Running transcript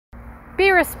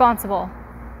Be responsible.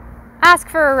 Ask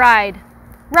for a ride.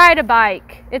 Ride a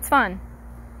bike. It's fun.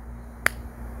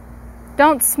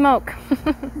 Don't smoke.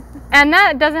 And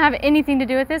that doesn't have anything to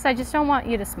do with this. I just don't want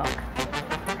you to smoke.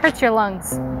 Hurts your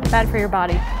lungs. Bad for your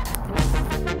body.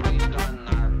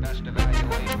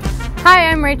 Hi,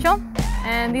 I'm Rachel,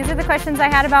 and these are the questions I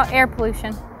had about air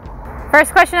pollution.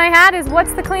 First question I had is,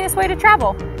 what's the cleanest way to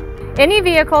travel? Any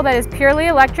vehicle that is purely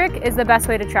electric is the best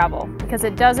way to travel because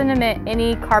it doesn't emit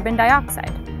any carbon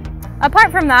dioxide.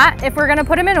 Apart from that, if we're going to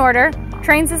put them in order,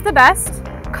 trains is the best,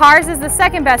 cars is the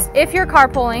second best if you're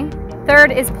carpooling,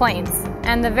 third is planes,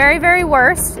 and the very, very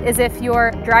worst is if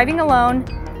you're driving alone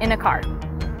in a car.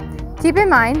 Keep in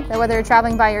mind that whether you're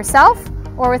traveling by yourself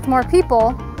or with more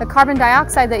people, the carbon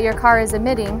dioxide that your car is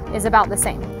emitting is about the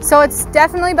same. So it's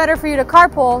definitely better for you to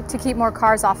carpool to keep more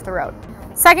cars off the road.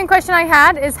 Second question I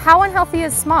had is, how unhealthy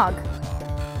is smog?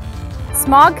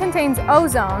 Smog contains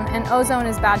ozone, and ozone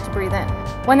is bad to breathe in.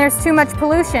 When there's too much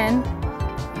pollution,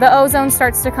 the ozone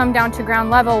starts to come down to ground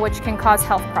level, which can cause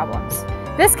health problems.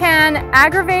 This can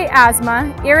aggravate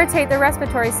asthma, irritate the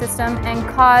respiratory system, and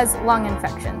cause lung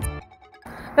infections.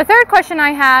 The third question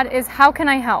I had is, how can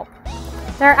I help?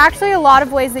 There are actually a lot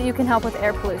of ways that you can help with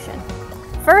air pollution.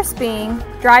 First being,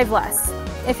 drive less.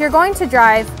 If you're going to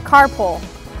drive, carpool.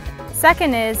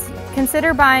 Second is,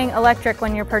 consider buying electric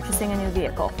when you're purchasing a new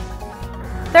vehicle.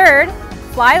 Third,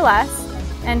 fly less.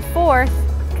 And fourth,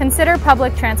 consider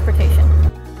public transportation.